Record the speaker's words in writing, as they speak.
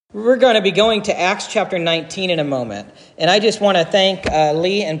We're going to be going to Acts chapter 19 in a moment. And I just want to thank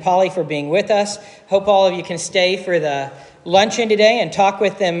Lee and Polly for being with us. Hope all of you can stay for the luncheon today and talk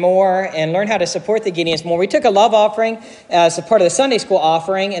with them more and learn how to support the Gideons more. We took a love offering as a part of the Sunday school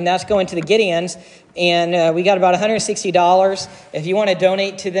offering, and that's going to the Gideons. And we got about $160. If you want to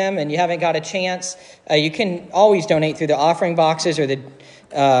donate to them and you haven't got a chance, you can always donate through the offering boxes or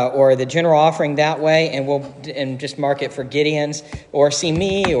the general offering that way, and we'll just mark it for Gideons, or see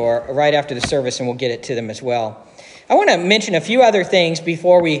me, or right after the service, and we'll get it to them as well. I want to mention a few other things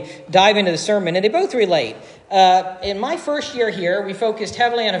before we dive into the sermon, and they both relate. In my first year here, we focused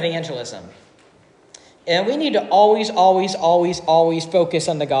heavily on evangelism. And we need to always focus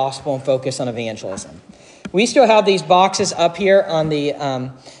on the gospel and focus on evangelism. We still have these boxes up here on the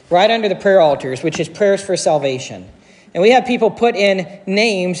right under the prayer altars, which is prayers for salvation. And we have people put in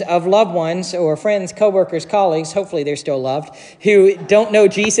names of loved ones or friends, coworkers, colleagues, hopefully they're still loved, who don't know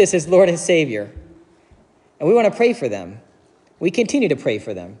Jesus as Lord and Savior. And we want to pray for them. We continue to pray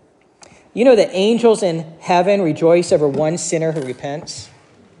for them. You know that angels in heaven rejoice over one sinner who repents?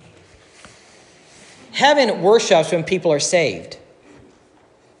 Heaven worships when people are saved.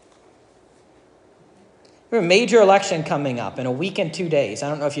 We have a major election coming up in a week and 2 days. I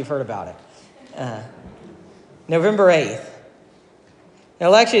don't know if you've heard about it. November 8th. Now,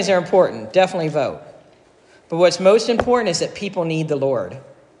 elections are important. Definitely vote. But what's most important is that people need the Lord.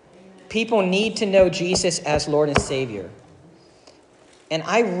 People need to know Jesus as Lord and Savior. And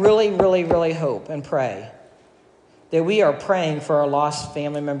I really hope and pray that we are praying for our lost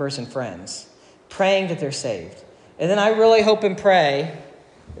family members and friends, praying that they're saved. And then I really hope and pray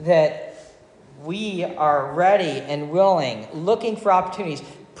that we are ready and willing, looking for opportunities,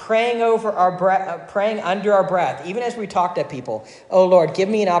 praying over our breath, praying under our breath, even as we talk to people. Oh Lord, give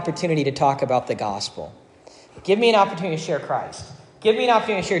me an opportunity to talk about the gospel. Give me an opportunity to share Christ. Give me an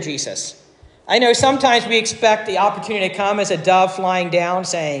opportunity to share Jesus. I know sometimes we expect the opportunity to come as a dove flying down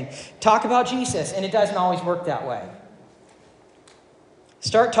saying, talk about Jesus, and it doesn't always work that way.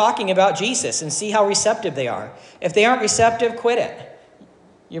 Start talking about Jesus and see how receptive they are. If they aren't receptive, quit it.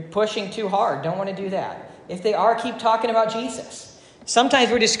 You're pushing too hard. Don't want to do that. If they are, keep talking about Jesus. Sometimes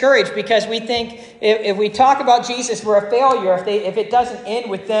we're discouraged because we think if we talk about Jesus, we're a failure if it doesn't end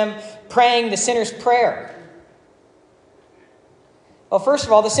with them praying the sinner's prayer. Well, first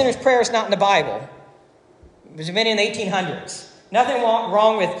of all, the sinner's prayer is not in the Bible. It was invented in the 1800s. Nothing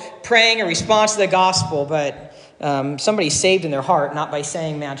wrong with praying a response to the gospel, but somebody's saved in their heart, not by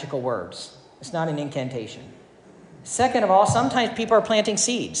saying magical words. It's not an incantation. Second of all, sometimes people are planting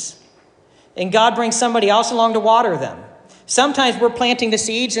seeds, and God brings somebody else along to water them. Sometimes we're planting the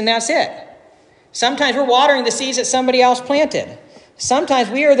seeds and that's it. Sometimes we're watering the seeds that somebody else planted. Sometimes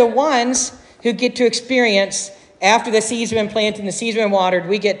we are the ones who get to experience, after the seeds have been planted and the seeds have been watered,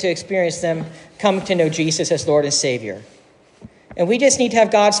 we get to experience them come to know Jesus as Lord and Savior. And we just need to have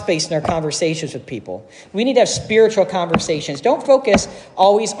God's space in our conversations with people. We need to have spiritual conversations. Don't focus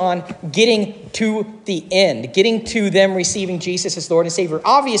always on getting to the end, getting to them receiving Jesus as Lord and Savior.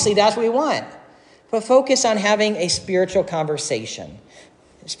 Obviously, that's what we want. But focus on having a spiritual conversation.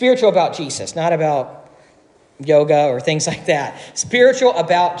 Spiritual about Jesus, not about yoga or things like that. Spiritual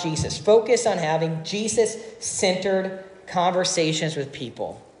about Jesus. Focus on having Jesus-centered conversations with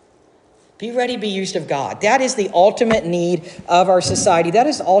people. Be ready to be used of God. That is the ultimate need of our society. That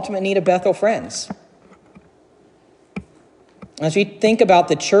is the ultimate need of Bethel Friends. As we think about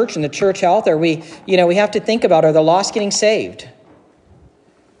the church and the church health, we have to think about, are the lost getting saved?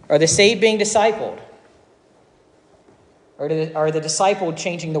 Are the saved being discipled? Or are the discipled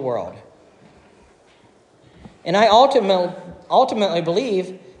changing the world? And I ultimately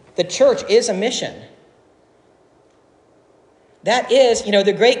believe the church is a mission. That is,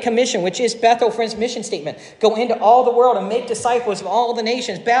 the Great Commission, which is Bethel Friends' mission statement. Go into all the world and make disciples of all the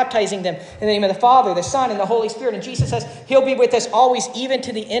nations, baptizing them in the name of the Father, the Son, and the Holy Spirit. And Jesus says he'll be with us always, even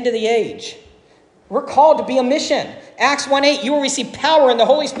to the end of the age. We're called to be a mission. Acts 1:8, you will receive power and the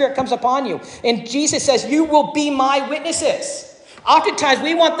Holy Spirit comes upon you. And Jesus says, you will be my witnesses. Oftentimes,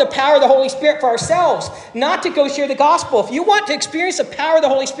 we want the power of the Holy Spirit for ourselves, not to go share the gospel. If you want to experience the power of the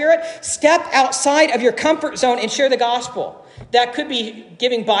Holy Spirit, step outside of your comfort zone and share the gospel. That could be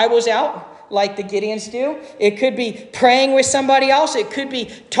giving Bibles out like the Gideons do. It could be praying with somebody else. It could be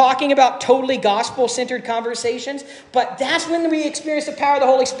talking about totally gospel-centered conversations. But that's when we experience the power of the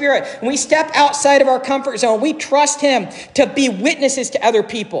Holy Spirit. When we step outside of our comfort zone, we trust him to be witnesses to other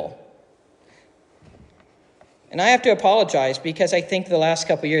people. And I have to apologize because I think the last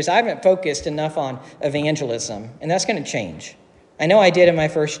couple of years I haven't focused enough on evangelism. And that's going to change. I know I did in my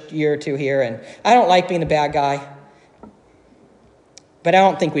first year or two here. And I don't like being the bad guy. but I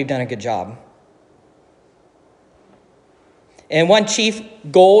don't think we've done a good job. And one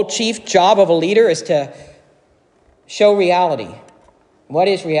chief job of a leader is to show reality. What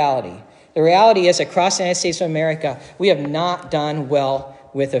is reality? The reality is across the United States of America, we have not done well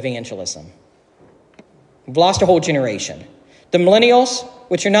with evangelism. We've lost a whole generation. The millennials,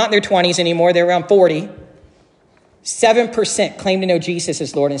 which are not in their 20s anymore, they're around 40, 7% claim to know Jesus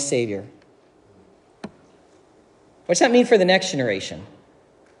as Lord and Savior. What's that mean for the next generation?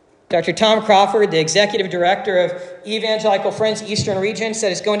 Dr. Tom Crawford, the executive director of Evangelical Friends Eastern Region,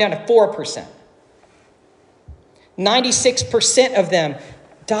 said it's going down to 4%. 96% of them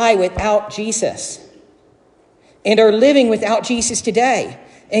die without Jesus and are living without Jesus today.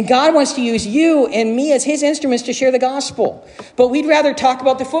 And God wants to use you and me as his instruments to share the gospel. But we'd rather talk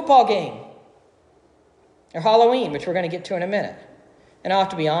about the football game or Halloween, which we're going to get to in a minute. And I'll have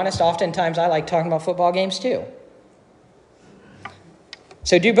to be honest, oftentimes I like talking about football games too.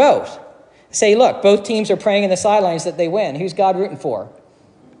 So do both. Say, look, both teams are praying in the sidelines that they win. Who's God rooting for?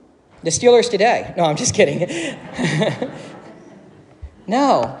 The Steelers today. No, I'm just kidding.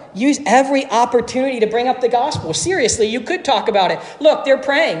 No, use every opportunity to bring up the gospel. Seriously, you could talk about it. Look, they're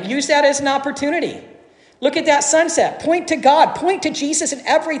praying. Use that as an opportunity. Look at that sunset. Point to God. Point to Jesus in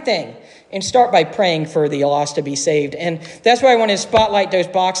everything. And start by praying for the lost to be saved. And that's why I wanted to spotlight those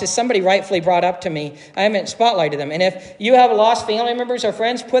boxes. Somebody rightfully brought up to me, I haven't spotlighted them. And if you have lost family members or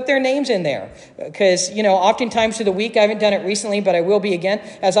friends, put their names in there. Because, oftentimes through the week, I haven't done it recently, but I will be again.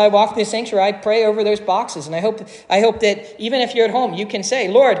 As I walk through the sanctuary, I pray over those boxes. And I hope that even if you're at home, you can say,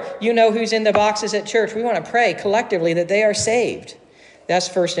 Lord, you know who's in the boxes at church. We want to pray collectively that they are saved. That's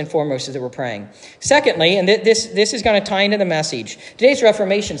first and foremost is that we're praying. Secondly, and this is going to tie into the message, today's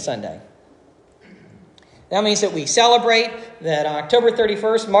Reformation Sunday. That means that we celebrate that on October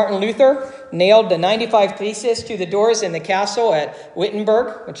 31st, Martin Luther nailed the 95 Theses to the doors in the castle at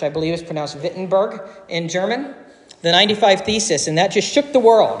Wittenberg, which I believe is pronounced Wittenberg in German. The 95 Theses, and that just shook the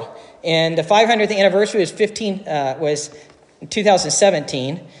world. And the 500th anniversary was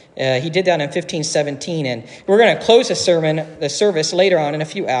 2017. He did that in 1517, and we're going to close the service later on in a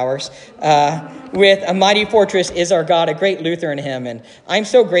few hours with "A Mighty Fortress is Our God," a great Lutheran hymn. And I'm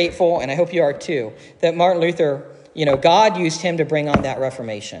so grateful, and I hope you are too, that Martin Luther, God used him to bring on that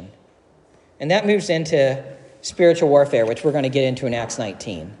Reformation. And that moves into spiritual warfare, which we're going to get into in Acts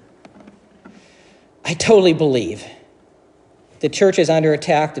 19. I totally believe the church is under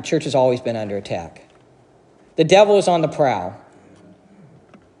attack. The church has always been under attack. The devil is on the prowl.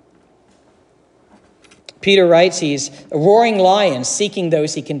 Peter writes he's a roaring lion seeking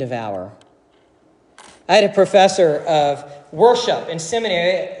those he can devour. I had a professor of worship in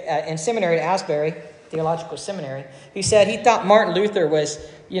seminary at Asbury Theological Seminary who said he thought Martin Luther was,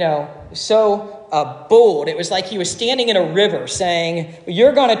 so bold. It was like he was standing in a river saying,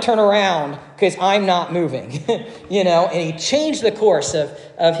 you're going to turn around because I'm not moving, and he changed the course of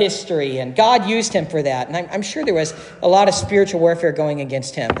history, and God used him for that. And I'm sure there was a lot of spiritual warfare going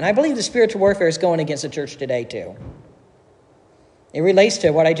against him. And I believe the spiritual warfare is going against the church today too. It relates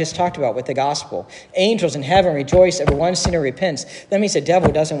to what I just talked about with the gospel. Angels in heaven rejoice over one sinner repents. That means the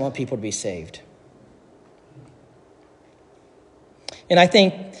devil doesn't want people to be saved. And I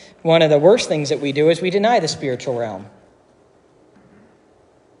think one of the worst things that we do is we deny the spiritual realm.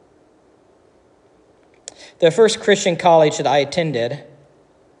 The first Christian college that I attended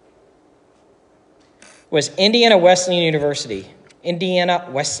was Indiana Wesleyan University.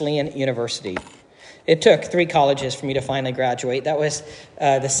 It took 3 colleges for me to finally graduate. That was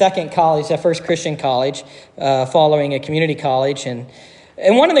the second college, the first Christian college, following a community college. And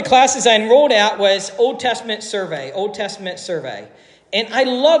one of the classes I enrolled at was Old Testament survey. And I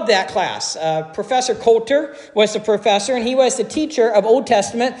loved that class. Professor Coulter was the professor, and he was the teacher of Old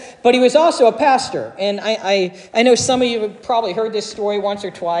Testament, but he was also a pastor. And I know some of you have probably heard this story once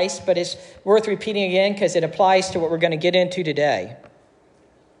or twice, but it's worth repeating again because it applies to what we're going to get into today.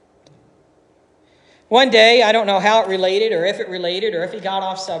 One day, I don't know how it related or if he got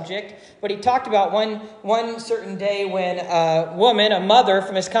off subject, but he talked about one certain day when a mother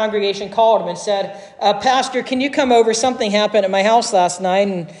from his congregation called him and said, Pastor, can you come over? Something happened at my house last night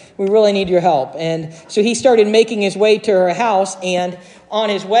and we really need your help. And so he started making his way to her house, and on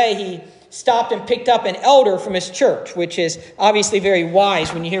his way, he stopped and picked up an elder from his church, which is obviously very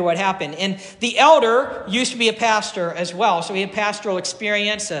wise when you hear what happened. And the elder used to be a pastor as well, so he had pastoral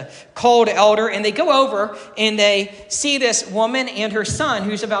experience, a called elder. And they go over and they see this woman and her son,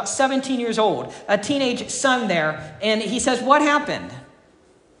 who's about 17 years old, a teenage son there. And he says, what happened?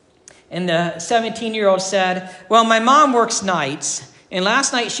 And the 17-year-old said, well, my mom works nights, and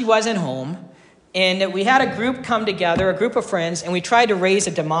last night she wasn't home. And we had a group come together, a group of friends, and we tried to raise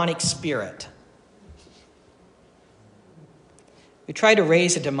a demonic spirit. We tried to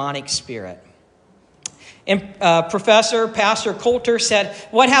raise a demonic spirit. And Pastor Coulter said,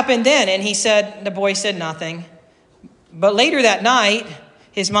 "What happened then?" And the boy said nothing. But later that night,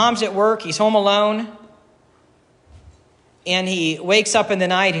 his mom's at work, he's home alone, and he wakes up in the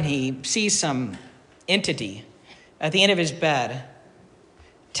night and he sees some entity at the end of his bed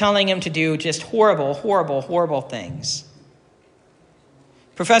telling him to do just horrible, horrible, horrible things.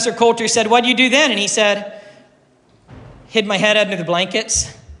 Professor Coulter said, "What'd you do then?" And he said, "Hid my head under the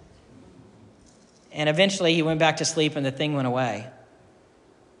blankets." And eventually he went back to sleep and the thing went away.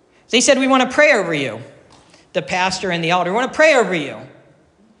 They said, "We want to pray over you." The pastor and the elder, "We want to pray over you."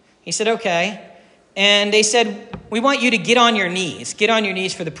 He said, "Okay." And they said, "We want you to get on your knees. Get on your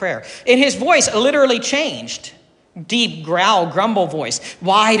knees for the prayer." And his voice literally changed. Deep growl, grumble voice.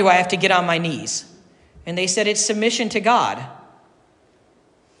 "Why do I have to get on my knees?" And they said, "It's submission to God."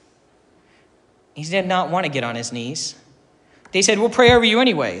 He did not want to get on his knees. They said, "We'll pray over you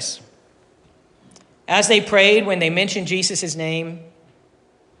anyways." As they prayed, when they mentioned Jesus' name,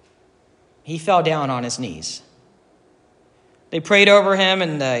 he fell down on his knees. They prayed over him,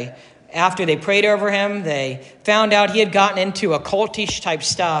 and after they prayed over him, they found out he had gotten into occultish type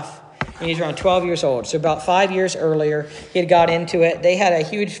stuff when he was around 12 years old. So about 5 years earlier, he had got into it. They had a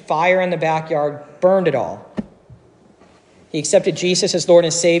huge fire in the backyard, burned it all. He accepted Jesus as Lord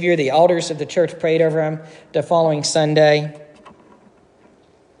and Savior. The elders of the church prayed over him the following Sunday.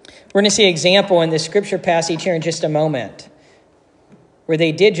 We're going to see an example in this scripture passage here in just a moment where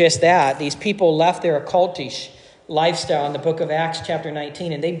they did just that. These people left their occultish lifestyle in the book of Acts chapter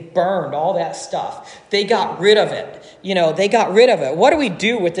 19, and they burned all that stuff. They got rid of it. They got rid of it. What do we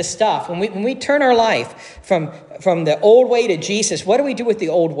do with this stuff? When we turn our life from the old way to Jesus, what do we do with the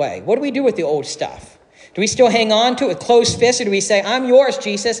old way? What do we do with the old stuff? Do we still hang on to it with closed fists, or do we say, "I'm yours,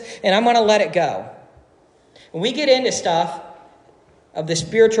 Jesus, and I'm going to let it go"? When we get into stuff of the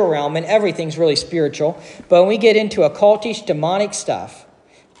spiritual realm, and everything's really spiritual, but when we get into occultish, demonic stuff,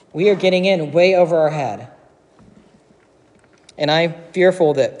 we are getting in way over our head. And I'm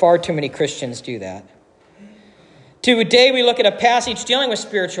fearful that far too many Christians do that. Today we look at a passage dealing with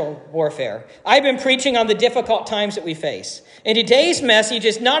spiritual warfare. I've been preaching on the difficult times that we face. And today's message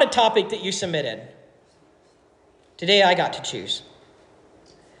is not a topic that you submitted. Today I got to choose.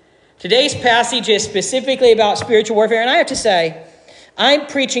 Today's passage is specifically about spiritual warfare. And I have to say, I'm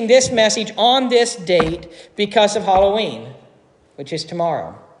preaching this message on this date because of Halloween, which is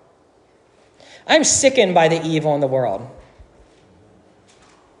tomorrow. I'm sickened by the evil in the world.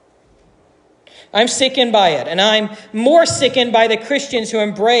 I'm sickened by it, and I'm more sickened by the Christians who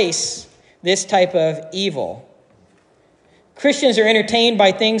embrace this type of evil. Christians are entertained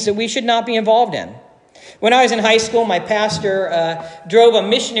by things that we should not be involved in. When I was in high school, my pastor drove a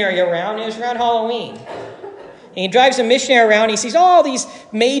missionary around, and it was around Halloween. And he drives a missionary around, he sees all these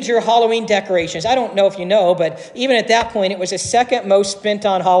major Halloween decorations. I don't know if you know, but even at that point, it was the second most spent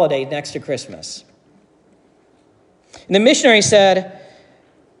on holiday next to Christmas. And the missionary said,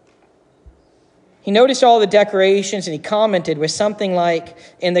 he noticed all the decorations and he commented with something like,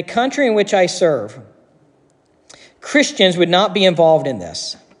 "In the country in which I serve, Christians would not be involved in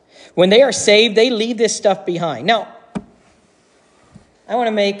this. When they are saved, they leave this stuff behind." Now, I want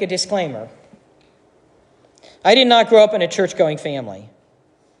to make a disclaimer. I did not grow up in a church-going family.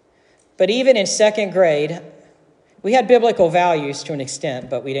 But even in second grade, we had biblical values to an extent,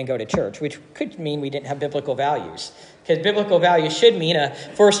 but we didn't go to church, which could mean we didn't have biblical values. Because biblical values should mean a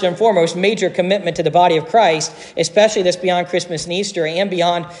first and foremost major commitment to the body of Christ, especially this beyond Christmas and Easter and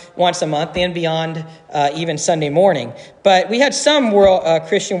beyond once a month and beyond even Sunday morning. But we had some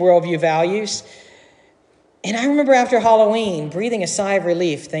Christian worldview values. And I remember after Halloween breathing a sigh of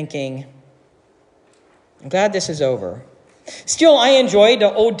relief thinking, I'm glad this is over. Still, I enjoyed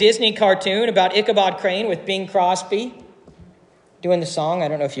the old Disney cartoon about Ichabod Crane with Bing Crosby doing the song. I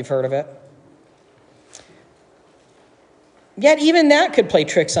don't know if you've heard of it. Yet even that could play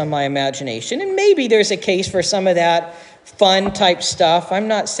tricks on my imagination. And maybe there's a case for some of that fun type stuff. I'm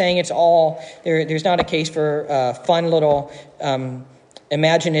not saying it's all, there's not a case for fun little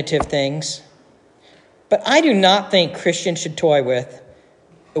imaginative things. But I do not think Christians should toy with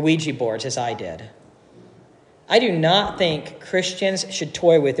Ouija boards as I did. I do not think Christians should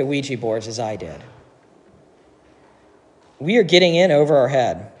toy with the Ouija boards as I did. We are getting in over our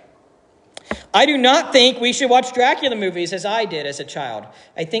head. I do not think we should watch Dracula movies as I did as a child.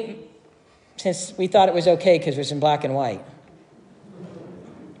 I think since we thought it was okay because it was in black and white.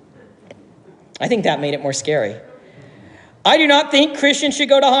 I think that made it more scary. I do not think Christians should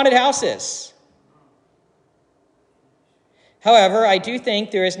go to haunted houses. However, I do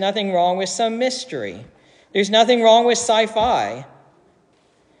think there is nothing wrong with some mystery. There's nothing wrong with sci-fi.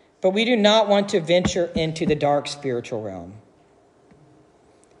 But we do not want to venture into the dark spiritual realm.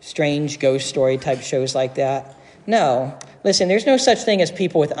 Strange ghost story type shows like that. No. Listen, there's no such thing as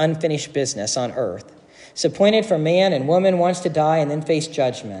people with unfinished business on earth. It's appointed for man and woman once to die and then face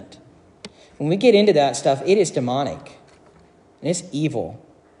judgment. When we get into that stuff, it is demonic. And it's evil.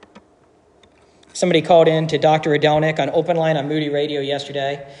 Somebody called in to Dr. Adelnick on Open Line on Moody Radio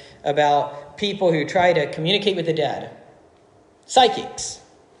yesterday about people who try to communicate with the dead. Psychics.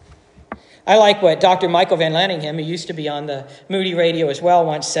 I like what Dr. Michael Van Lanningham, who used to be on the Moody Radio as well,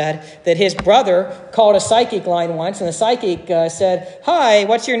 once said, that his brother called a psychic line once, and the psychic said, "Hi,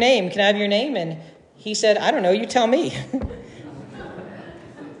 what's your name? Can I have your name?" And he said, "I don't know, you tell me."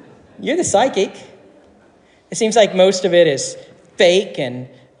 You're the psychic. It seems like most of it is fake and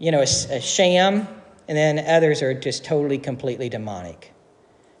a sham, and then others are just totally, completely demonic.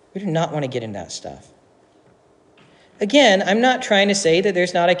 We do not want to get into that stuff. Again, I'm not trying to say that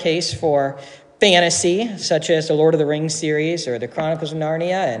there's not a case for fantasy, such as the Lord of the Rings series or the Chronicles of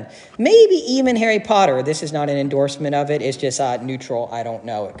Narnia, and maybe even Harry Potter. This is not an endorsement of it. It's just neutral. I don't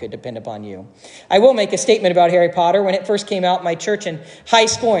know. It could depend upon you. I will make a statement about Harry Potter. When it first came out, my church in high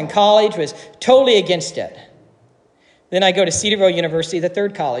school and college was totally against it. Then I go to Cedarville University, the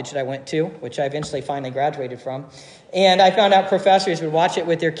third college that I went to, which I eventually finally graduated from. And I found out professors would watch it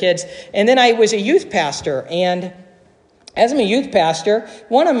with their kids. And then I was a youth pastor. And as I'm a youth pastor,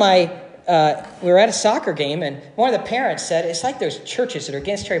 we were at a soccer game, and one of the parents said, "It's like there's churches that are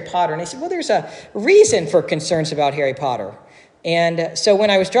against Harry Potter." And I said, "Well, there's a reason for concerns about Harry Potter." And so when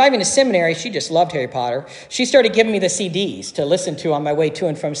I was driving to seminary, she just loved Harry Potter. She started giving me the CDs to listen to on my way to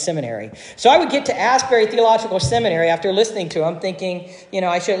and from seminary. So I would get to Asbury Theological Seminary after listening to them, thinking,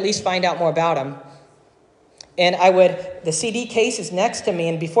 I should at least find out more about them. And the CD case is next to me,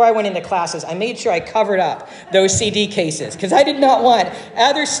 and before I went into classes, I made sure I covered up those CD cases because I did not want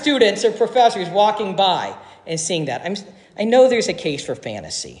other students or professors walking by and seeing that. I know there's a case for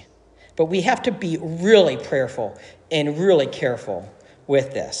fantasy, but we have to be really prayerful and really careful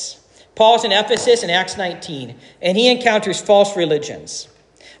with this. Paul's in Ephesus in Acts 19, and he encounters false religions.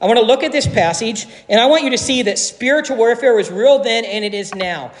 I want to look at this passage, and I want you to see that spiritual warfare was real then and it is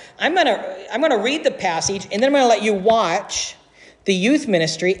now. I'm going to read the passage, and then I'm going to let you watch the youth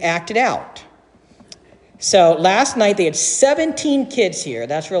ministry act it out. So last night they had 17 kids here.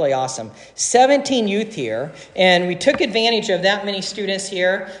 That's really awesome. 17 youth here. And we took advantage of that many students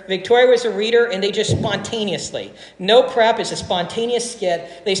here. Victoria was a reader, and they just spontaneously, no prep, it's a spontaneous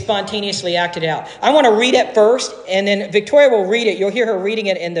skit. They spontaneously acted out. I want to read it first, and then Victoria will read it. You'll hear her reading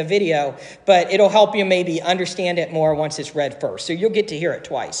it in the video, but it'll help you maybe understand it more once it's read first. So you'll get to hear it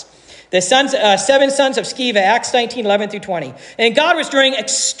twice. The 7 sons of Sceva, Acts 19, 11 through 20. And God was doing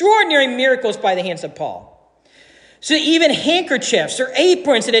extraordinary miracles by the hands of Paul. So even handkerchiefs or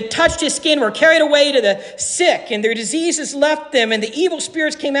aprons that had touched his skin were carried away to the sick, and their diseases left them, and the evil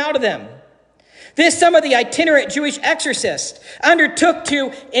spirits came out of them. Then some of the itinerant Jewish exorcists undertook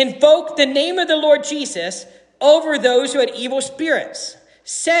to invoke the name of the Lord Jesus over those who had evil spirits,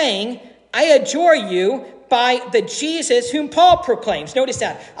 saying, "I adjure you by the Jesus whom Paul proclaims." Notice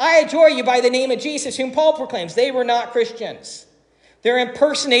that. "I adjure you by the name of Jesus whom Paul proclaims." They were not Christians. They're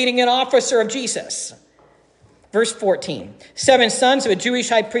impersonating an officer of Jesus. Verse 14, 7 sons of a Jewish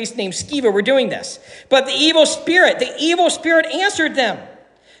high priest named Sceva were doing this. But the evil spirit answered them.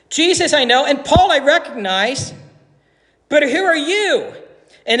 "Jesus I know, and Paul I recognize, but who are you?"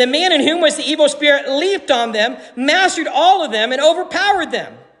 And the man in whom was the evil spirit leaped on them, mastered all of them, and overpowered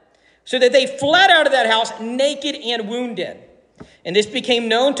them, so that they fled out of that house naked and wounded. And this became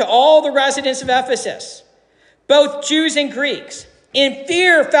known to all the residents of Ephesus, both Jews and Greeks. And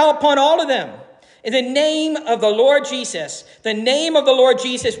fear fell upon all of them. In the name of the Lord Jesus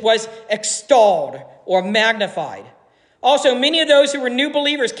was extolled or magnified. Also, many of those who were new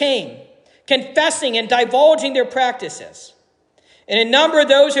believers came, confessing and divulging their practices. And a number of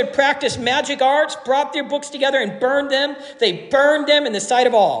those who had practiced magic arts brought their books together and burned them. They burned them in the sight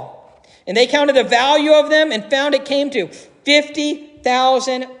of all. And they counted the value of them and found it came to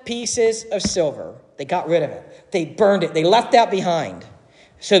 50,000 pieces of silver. They got rid of it. They burned it. They left that behind.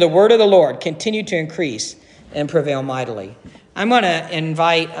 So the word of the Lord continued to increase and prevail mightily. I'm going to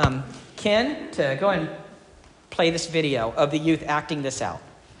invite Ken to go and play this video of the youth acting this out.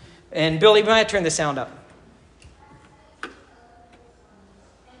 And Billy, we might turn the sound up.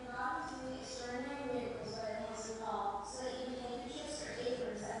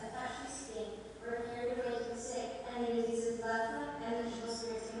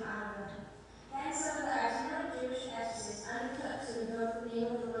 Then some of the itinerant Jewish exorcists undertook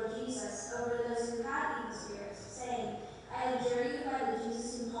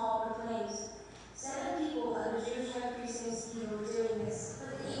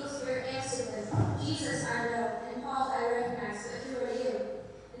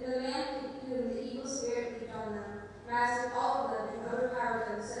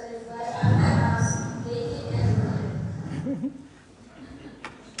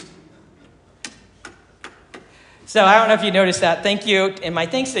So I don't know if you noticed that. Thank you. And my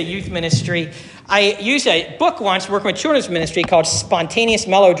thanks to the youth ministry. I used a book once working with children's ministry called Spontaneous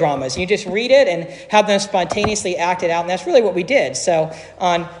Melodramas. You just read it and have them spontaneously acted out. And that's really what we did. So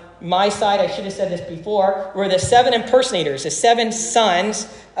on my side, I should have said this before, were the 7 impersonators, the 7 sons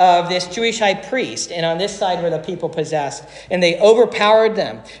of this Jewish high priest. And on this side were the people possessed. And they overpowered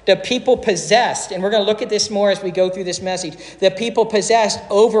them. The people possessed, and we're going to look at this more as we go through this message, the people possessed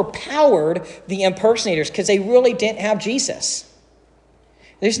overpowered the impersonators because they really didn't have Jesus.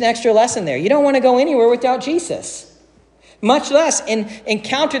 There's an extra lesson there. You don't want to go anywhere without Jesus. Much less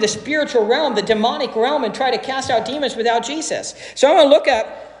encounter the spiritual realm, the demonic realm, and try to cast out demons without Jesus. So I want to look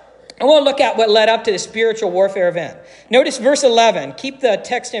at what led up to the spiritual warfare event. Notice verse 11. Keep the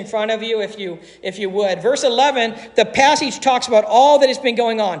text in front of you if you would. Verse 11, the passage talks about all that has been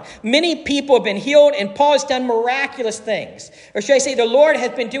going on. Many people have been healed, and Paul has done miraculous things. Or should I say the Lord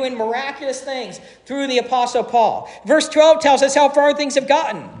has been doing miraculous things through the Apostle Paul. Verse 12 tells us how far things have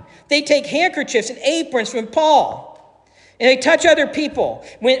gotten. They take handkerchiefs and aprons from Paul, and they touch other people.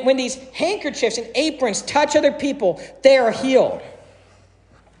 When these handkerchiefs and aprons touch other people, they are healed.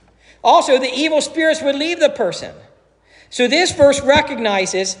 Also, the evil spirits would leave the person. So this verse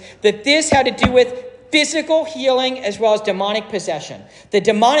recognizes that this had to do with physical healing as well as demonic possession. The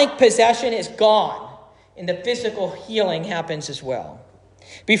demonic possession is gone, and the physical healing happens as well.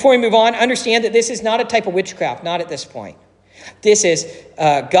 Before we move on, understand that this is not a type of witchcraft, not at this point. This is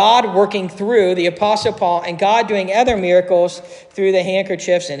God working through the Apostle Paul and God doing other miracles through the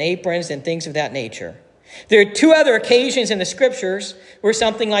handkerchiefs and aprons and things of that nature. There are 2 other occasions in the scriptures where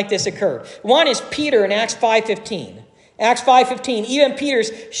something like this occurred. One is Peter in Acts 5:15. Acts 5:15, even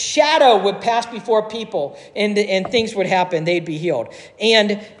Peter's shadow would pass before people and things would happen. They'd be healed.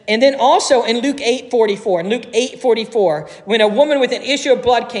 And then also in Luke 8:44. In Luke 8:44, when a woman with an issue of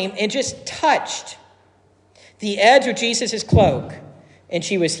blood came and just touched the edge of Jesus' cloak, and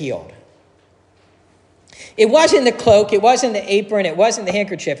she was healed. It wasn't the cloak, it wasn't the apron, it wasn't the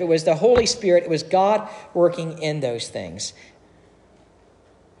handkerchief. It was the Holy Spirit. It was God working in those things.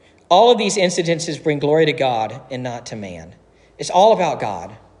 All of these incidences bring glory to God and not to man. It's all about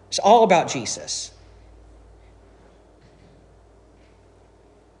God. It's all about Jesus.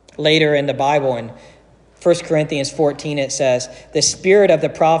 Later in the Bible, in 1 Corinthians 14, it says, the spirit of the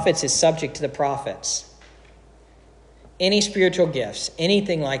prophets is subject to the prophets. Any spiritual gifts,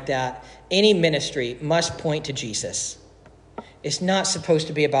 anything like that, any ministry must point to Jesus. It's not supposed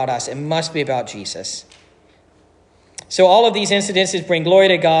to be about us. It must be about Jesus. So all of these incidences bring glory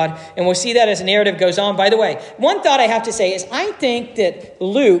to God, and we'll see that as the narrative goes on. By the way, one thought I have to say is I think that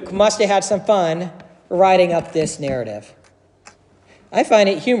Luke must have had some fun writing up this narrative. I find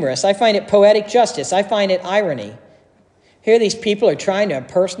it humorous. I find it poetic justice. I find it irony. Here these people are trying to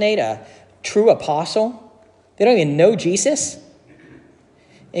impersonate a true apostle. They don't even know Jesus.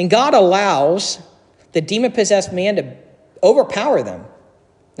 And God allows the demon-possessed man to overpower them.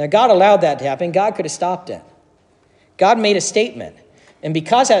 Now, God allowed that to happen. God could have stopped it. God made a statement. And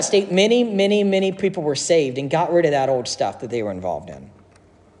because of that statement, many people were saved and got rid of that old stuff that they were involved in.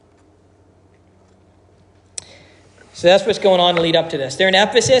 So that's what's going on to lead up to this. They're in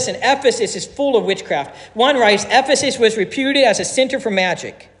Ephesus, and Ephesus is full of witchcraft. One writes, Ephesus was reputed as a center for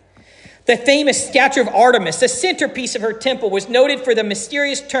magic. The famous statue of Artemis, the centerpiece of her temple, was noted for the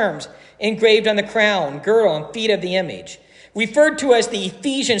mysterious terms engraved on the crown, girdle, and feet of the image, referred to as the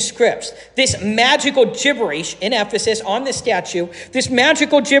Ephesian scripts. This magical gibberish in Ephesus on the statue, this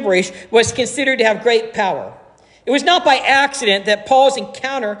magical gibberish was considered to have great power. It was not by accident that Paul's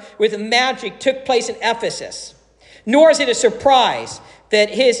encounter with magic took place in Ephesus, nor is it a surprise that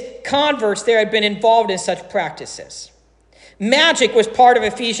his converts there had been involved in such practices. Magic was part of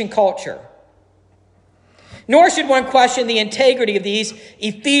Ephesian culture. Nor should one question the integrity of these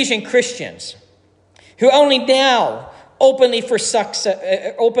Ephesian Christians, who only now openly forsook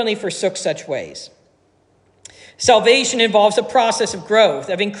such ways. Salvation involves a process of growth,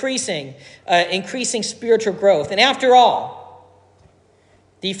 of increasing spiritual growth. And after all,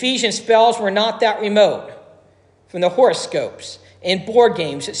 the Ephesian spells were not that remote from the horoscopes and board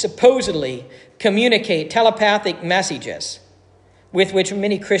games that supposedly communicate telepathic messages with which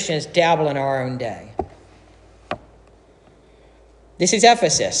many Christians dabble in our own day. This is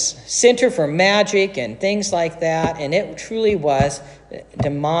Ephesus, center for magic and things like that, and it truly was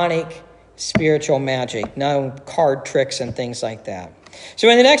demonic spiritual magic, no card tricks and things like that. So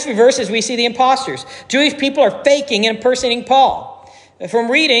in the next few verses, we see the imposters. Jewish people are faking and impersonating Paul. From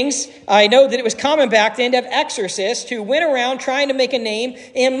readings, I know that it was common back then to have exorcists who went around trying to make a name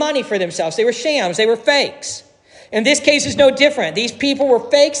and money for themselves. They were shams, they were fakes. In this case, is no different. These people were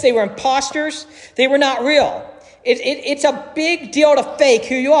fakes. They were imposters. They were not real. It's a big deal to fake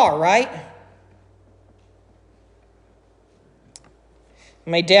who you are, right?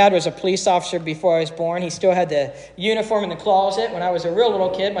 My dad was a police officer before I was born. He still had the uniform in the closet. When I was a real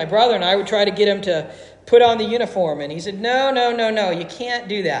little kid, my brother and I would try to get him to put on the uniform. And he said, no, you can't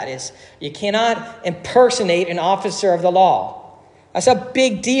do that. You cannot impersonate an officer of the law. That's a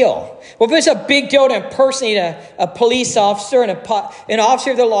big deal. Well, if it's a big deal to impersonate a police officer and an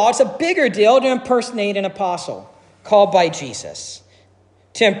officer of the law, it's a bigger deal to impersonate an apostle called by Jesus.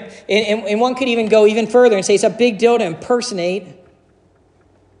 And one could even go even further and say it's a big deal to impersonate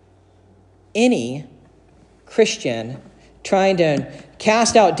any Christian trying to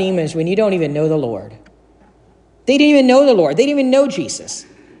cast out demons when you don't even know the Lord. They didn't even know the Lord. They didn't even know Jesus.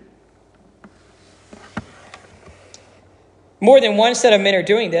 More than one set of men are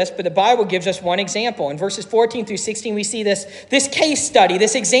doing this, but the Bible gives us one example. In verses 14 through 16, we see this case study,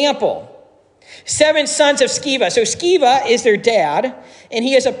 this example. 7 sons of Sceva. So Sceva is their dad, and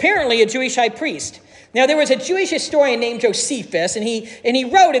he is apparently a Jewish high priest. Now, there was a Jewish historian named Josephus, and he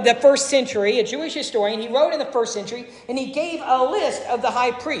wrote in the first century, a Jewish historian, he wrote in the first century, and he gave a list of the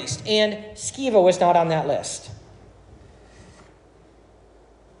high priest, and Sceva was not on that list.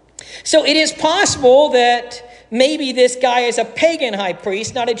 So it is possible that maybe this guy is a pagan high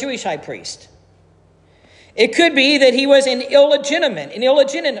priest, not a Jewish high priest. It could be that he was an illegitimate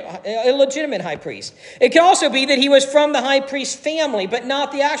high priest. It could also be that he was from the high priest family, but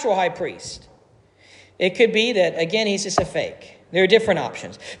not the actual high priest. It could be that, again, he's just a fake. There are different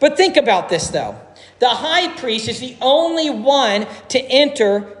options. But think about this, though. The high priest is the only one to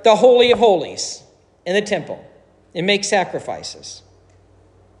enter the Holy of Holies in the temple and make sacrifices.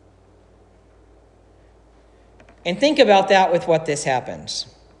 And think about that with what this happens.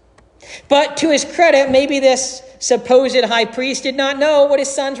 But to his credit, maybe this supposed high priest did not know what his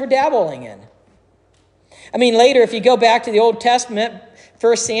sons were dabbling in. I mean, later, if you go back to the Old Testament,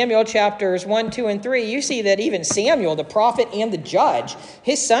 1 Samuel chapters 1, 2, and 3, you see that even Samuel, the prophet and the judge,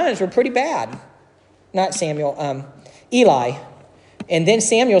 his sons were pretty bad. Not Samuel, Eli. And then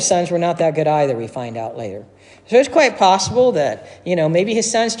Samuel's sons were not that good either, we find out later. So it's quite possible that, maybe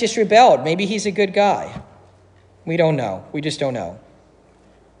his sons just rebelled. Maybe he's a good guy. We don't know. We just don't know.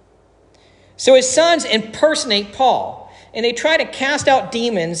 So his sons impersonate Paul. And they try to cast out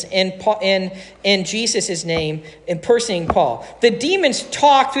demons in Jesus' name, impersonating Paul. The demons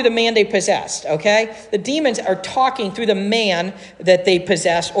talk through the man they possessed, okay? The demons are talking through the man that they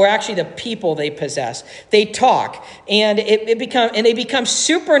possess, or actually the people they possess. They talk, and they become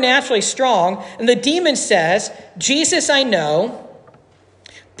supernaturally strong. And the demon says, Jesus I know,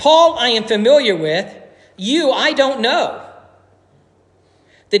 Paul I am familiar with, you I don't know.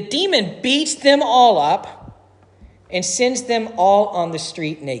 The demon beats them all up and sends them all on the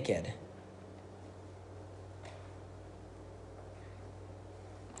street naked.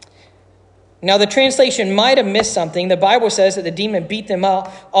 Now, the translation might have missed something. The Bible says that the demon beat them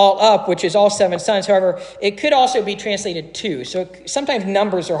all up, which is all 7 sons. However, it could also be translated 2. So sometimes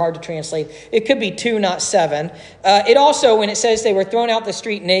numbers are hard to translate. It could be 2, not 7. It also, when it says they were thrown out the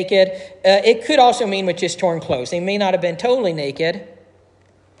street naked, it could also mean with just torn clothes. They may not have been totally naked.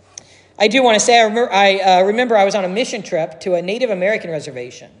 I do want to say, I remember I was on a mission trip to a Native American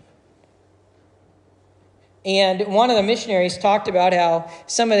reservation. And one of the missionaries talked about how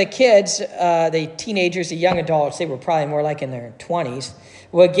some of the kids, the teenagers, the young adults, they were probably more like in their 20s,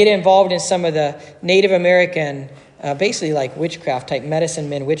 would get involved in some of the Native American, basically like witchcraft type, medicine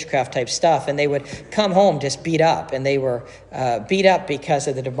men witchcraft type stuff. And they would come home just beat up. And they were beat up because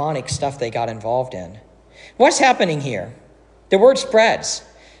of the demonic stuff they got involved in. What's happening here? The word spreads.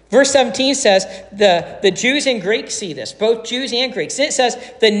 Verse 17 says the Jews and Greeks see this, both Jews and Greeks. It says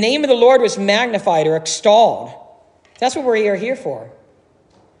the name of the Lord was magnified or extolled. That's what we are here for.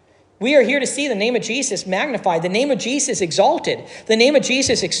 We are here to see the name of Jesus magnified, the name of Jesus exalted, the name of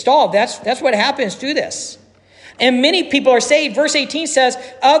Jesus extolled. That's what happens through this. And many people are saved. Verse 18 says,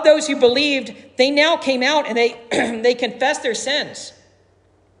 of those who believed, they now came out and they confessed their sins.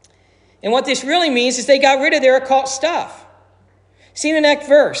 And what this really means is they got rid of their occult stuff. See the next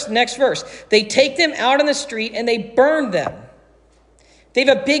verse. They take them out on the street and they burn them. They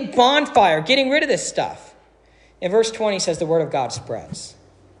have a big bonfire getting rid of this stuff. And verse 20 says the word of God spreads.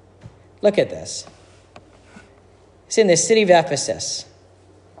 Look at this. It's in the city of Ephesus.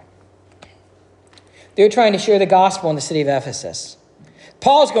 They're trying to share the gospel in the city of Ephesus.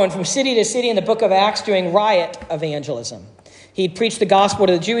 Paul's going from city to city in the book of Acts doing riot evangelism. He'd preach the gospel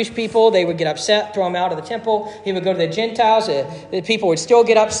to the Jewish people. They would get upset, throw him out of the temple. He would go to the Gentiles. The people would still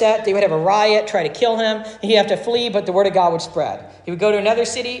get upset. They would have a riot, try to kill him. He'd have to flee, but the word of God would spread. He would go to another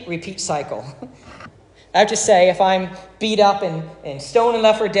city, repeat cycle. I have to say, if I'm beat up and stoned and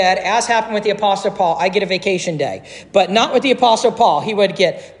left for dead, as happened with the Apostle Paul, I get a vacation day. But not with the Apostle Paul. He would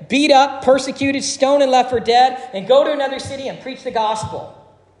get beat up, persecuted, stoned and left for dead, and go to another city and preach the gospel.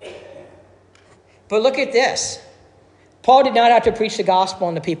 But look at this. Paul did not have to preach the gospel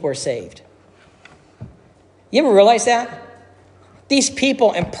and the people were saved. You ever realize that? These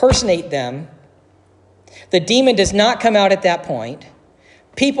people impersonate them. The demon does not come out at that point.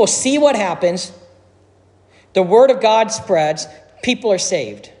 People see what happens. The word of God spreads. People are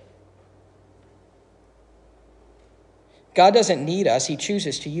saved. God doesn't need us. He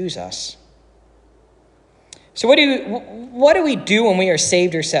chooses to use us. So what do we do when we are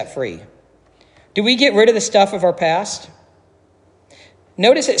saved or set free? Do we get rid of the stuff of our past?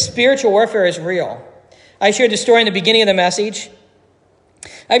 Notice that spiritual warfare is real. I shared the story in the beginning of the message.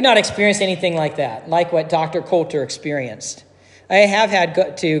 I've not experienced anything like that, like what Dr. Coulter experienced. I have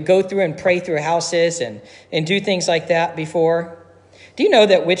had to go through and pray through houses and do things like that before. Do you know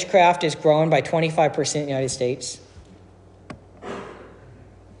that witchcraft is growing by 25% in the United States?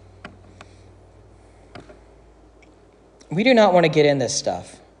 We do not want to get in this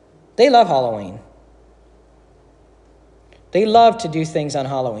stuff. They love Halloween. They love to do things on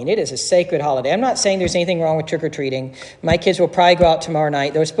Halloween. It is a sacred holiday. I'm not saying there's anything wrong with trick-or-treating. My kids will probably go out tomorrow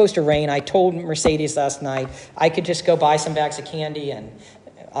night. It was supposed to rain. I told Mercedes last night I could just go buy some bags of candy and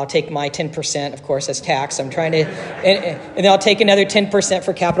I'll take my 10%. Of course, that's tax. I'm trying to, and then I'll take another 10%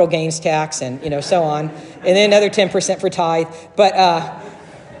 for capital gains tax and, so on. And then another 10% for tithe. But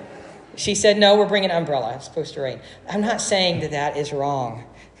she said, no, we're bringing an umbrella. It's supposed to rain. I'm not saying that is wrong.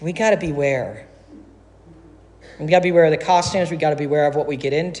 We got to beware. We got to beware of the costumes. We got to beware of what we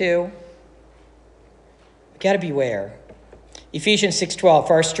get into. We got to beware. Ephesians 6:12,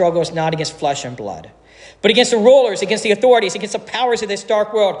 for our struggle is not against flesh and blood, but against the rulers, against the authorities, against the powers of this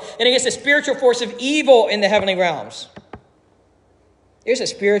dark world, and against the spiritual force of evil in the heavenly realms. There's a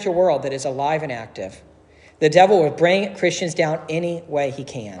spiritual world that is alive and active. The devil will bring Christians down any way he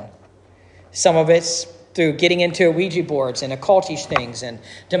can. Some of it's through getting into Ouija boards and occultish things and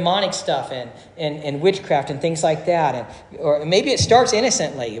demonic stuff and witchcraft and things like that. Or maybe it starts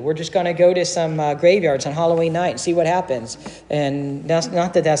innocently. We're just going to go to some graveyards on Halloween night and see what happens. And that's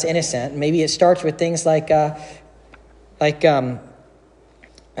not that that's innocent. Maybe it starts with things like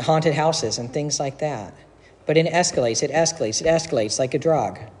haunted houses and things like that. But it escalates like a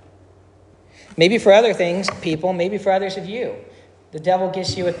drug. Maybe for other things, people, maybe for others of you, the devil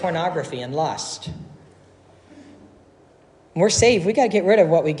gets you with pornography and lust. When we're saved, we got to get rid of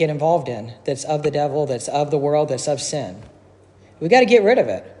what we get involved in that's of the devil, that's of the world, that's of sin. We got to get rid of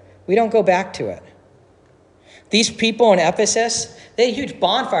it. We don't go back to it. These people in Ephesus, they had a huge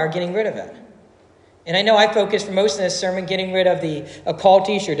bonfire getting rid of it. And I know I focused for most of this sermon getting rid of the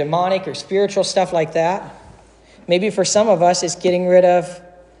occultish or demonic or spiritual stuff like that. Maybe for some of us, it's getting rid of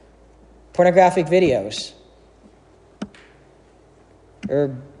pornographic videos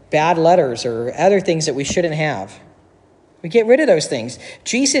or bad letters or other things that we shouldn't have. We get rid of those things.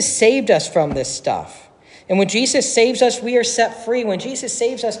 Jesus saved us from this stuff. And when Jesus saves us, we are set free. When Jesus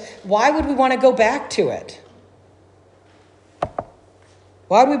saves us, why would we want to go back to it?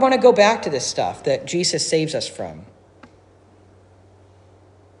 Why would we want to go back to this stuff that Jesus saves us from?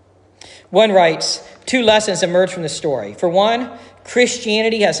 One writes, 2 lessons emerge from the story. For one,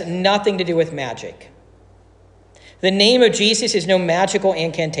 Christianity has nothing to do with magic. The name of Jesus is no magical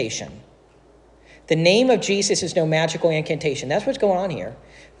incantation. The name of Jesus is no magical incantation. That's what's going on here.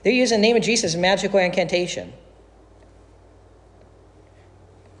 They're using the name of Jesus as a magical incantation.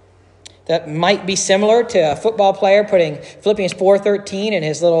 That might be similar to a football player putting Philippians 4:13 in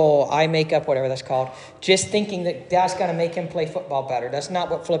his little eye makeup, whatever that's called, just thinking that that's going to make him play football better. That's not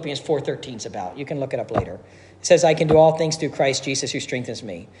what Philippians 4:13 is about. You can look it up later. It says, I can do all things through Christ Jesus who strengthens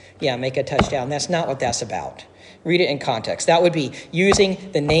me. Yeah, make a touchdown. That's not what that's about. Read it in context. That would be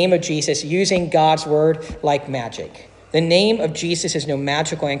using the name of Jesus, using God's word like magic. The name of Jesus is no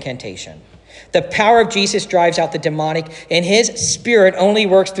magical incantation. The power of Jesus drives out the demonic, and his spirit only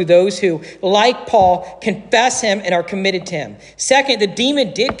works through those who, like Paul, confess him and are committed to him. Second, the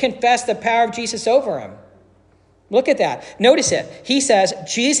demon did confess the power of Jesus over him. Look at that. Notice it. He says,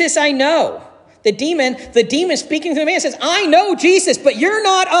 Jesus, I know. The demon speaking to the man says, I know Jesus, but you're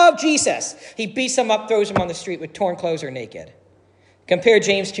not of Jesus. He beats him up, throws him on the street with torn clothes or naked. Compare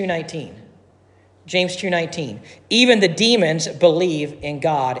James 2:19. James 2:19. Even the demons believe in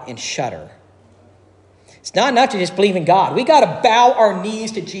God and shudder. It's not enough to just believe in God. We got to bow our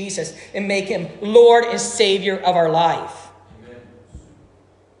knees to Jesus and make him Lord and Savior of our life. Amen.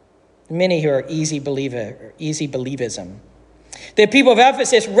 Many who are easy believism. The people of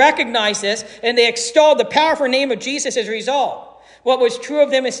Ephesus recognized this, and they extolled the powerful name of Jesus as a result. What was true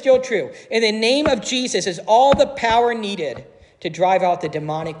of them is still true. In the name of Jesus is all the power needed to drive out the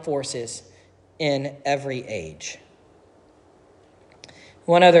demonic forces in every age.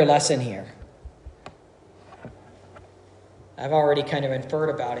 One other lesson here. I've already kind of inferred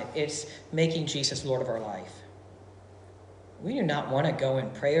about it. It's making Jesus Lord of our life. We do not want to go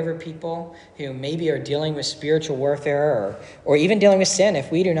and pray over people who maybe are dealing with spiritual warfare or even dealing with sin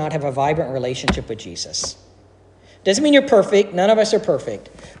if we do not have a vibrant relationship with Jesus. Doesn't mean you're perfect. None of us are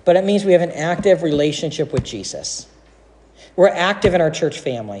perfect. But it means we have an active relationship with Jesus. We're active in our church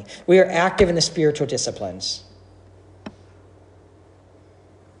family. We are active in the spiritual disciplines.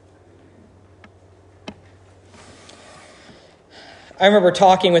 I remember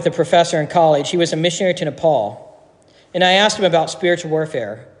talking with a professor in college. He was a missionary to Nepal. And I asked him about spiritual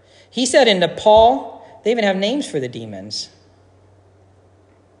warfare. He said in Nepal, they even have names for the demons.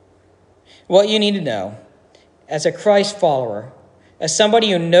 What you need to know, as a Christ follower, as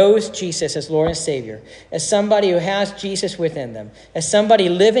somebody who knows Jesus as Lord and Savior, as somebody who has Jesus within them, as somebody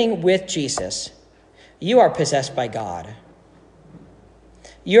living with Jesus, you are possessed by God.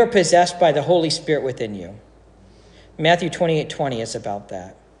 You are possessed by the Holy Spirit within you. Matthew 28:20 is about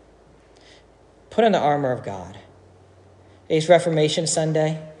that. Put on the armor of God. Today's Reformation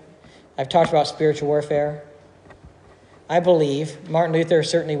Sunday. I've talked about spiritual warfare. I believe Martin Luther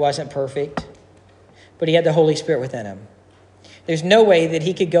certainly wasn't perfect, but he had the Holy Spirit within him. There's no way that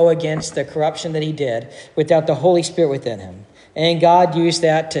he could go against the corruption that he did without the Holy Spirit within him. And God used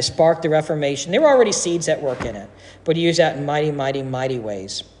that to spark the Reformation. There were already seeds at work in it, but he used that in mighty, mighty, mighty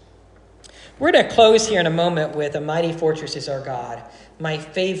ways. We're going to close here in a moment with A Mighty Fortress is Our God. My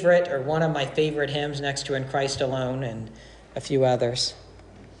favorite, or one of my favorite hymns next to In Christ Alone and a few others.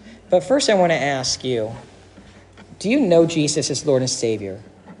 But first I want to ask you, do you know Jesus as Lord and Savior?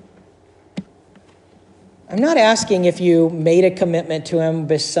 I'm not asking if you made a commitment to him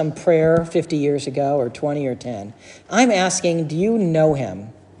with some prayer 50 years ago or 20 or 10. I'm asking, do you know him?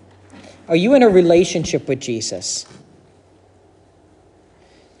 Are you in a relationship with Jesus?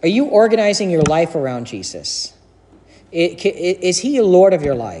 Are you organizing your life around Jesus? Is he Lord of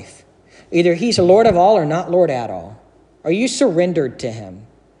your life? Either he's a Lord of all or not Lord at all. Are you surrendered to him?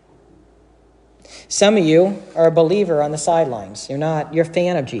 Some of you are a believer on the sidelines. You're a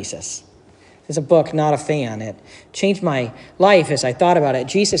fan of Jesus. There's a book, Not a Fan. It changed my life as I thought about it.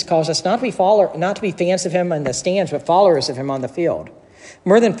 Jesus calls us not to be fans of him in the stands, but followers of him on the field.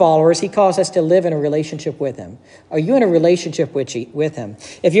 More than followers, he calls us to live in a relationship with him. Are you in a relationship with him?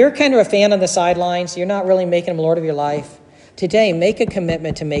 If you're kind of a fan on the sidelines, you're not really making him Lord of your life. Today, make a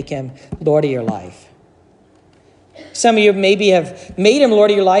commitment to make him Lord of your life. Some of you maybe have made him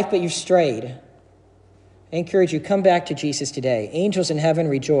Lord of your life, but you've strayed. I encourage you, come back to Jesus today. Angels in heaven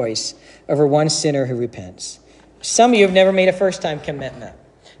rejoice over one sinner who repents. Some of you have never made a first-time commitment.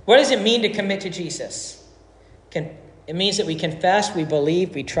 What does it mean to commit to Jesus? It means that we confess, we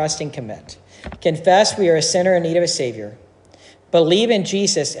believe, we trust, and commit. Confess we are a sinner in need of a Savior. Believe in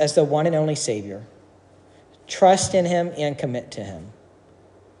Jesus as the one and only Savior. Trust in him and commit to him.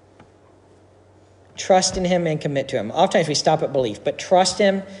 Trust in him and commit to him. Oftentimes we stop at belief, but trust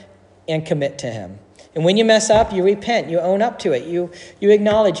him and commit to him. And when you mess up, you repent, you own up to it, you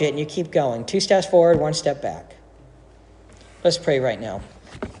acknowledge it, and you keep going. 2 steps forward, 1 step back. Let's pray right now.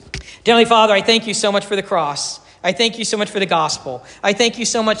 Dear Heavenly Father, I thank you so much for the cross. I thank you so much for the gospel. I thank you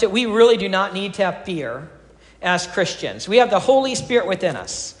so much that we really do not need to have fear as Christians. We have the Holy Spirit within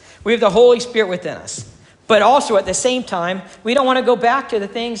us. We have the Holy Spirit within us. But also at the same time, we don't want to go back to the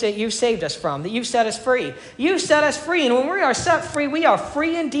things that you've saved us from, that you've set us free. You've set us free, and when we are set free, we are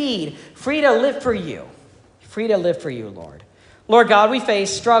free indeed, free to live for you. Free to live for you, Lord. Lord God, we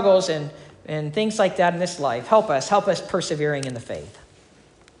face struggles and things like that in this life. Help us persevering in the faith.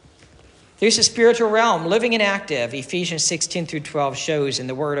 There's a spiritual realm, living and active. Ephesians 6:10 through 12 shows, and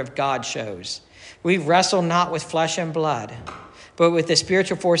the word of God shows. We wrestle not with flesh and blood, but with the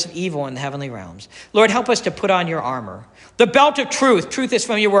spiritual force of evil in the heavenly realms. Lord, help us to put on your armor. The belt of truth. Truth is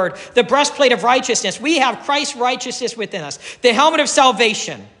from your word. The breastplate of righteousness. We have Christ's righteousness within us. The helmet of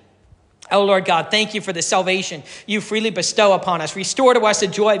salvation. Oh, Lord God, thank you for the salvation you freely bestow upon us. Restore to us the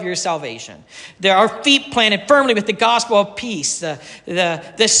joy of your salvation. There are feet planted firmly with the gospel of peace,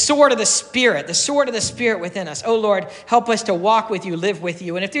 the sword of the Spirit within us. Oh, Lord, help us to walk with you, live with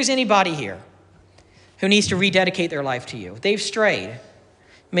you. And if there's anybody here who needs to rededicate their life to you, they've strayed,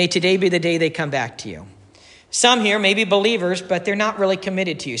 may today be the day they come back to you. Some here may be believers, but they're not really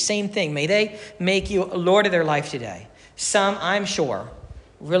committed to you. Same thing. May they make you Lord of their life today. Some, I'm sure,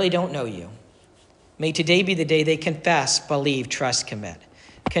 really don't know you. May today be the day they confess, believe, trust, commit.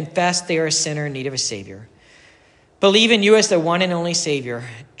 Confess they are a sinner in need of a Savior. Believe in you as the one and only Savior.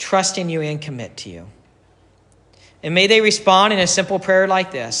 Trust in you and commit to you. And may they respond in a simple prayer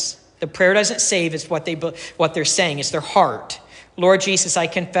like this. The prayer doesn't save, it's what they're saying. It's their heart. Lord Jesus, I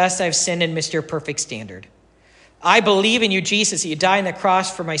confess I've sinned and missed your perfect standard. I believe in you, Jesus, that you died on the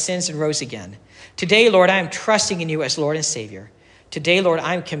cross for my sins and rose again. Today, Lord, I am trusting in you as Lord and Savior. Today, Lord,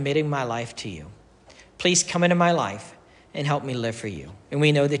 I'm committing my life to you. Please come into my life and help me live for you. And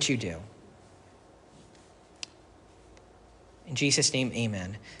we know that you do. In Jesus' name,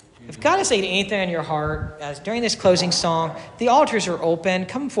 amen. If God has laid anything on your heart during this closing song, the altars are open.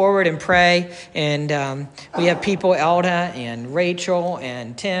 Come forward and pray. And we have people, Elda and Rachel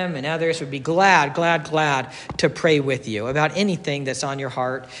and Tim and others would be glad to pray with you about anything that's on your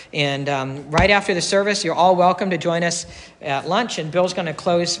heart. And right after the service, you're all welcome to join us at lunch. And Bill's going to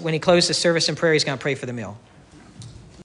close. When he closes the service in prayer, he's going to pray for the meal.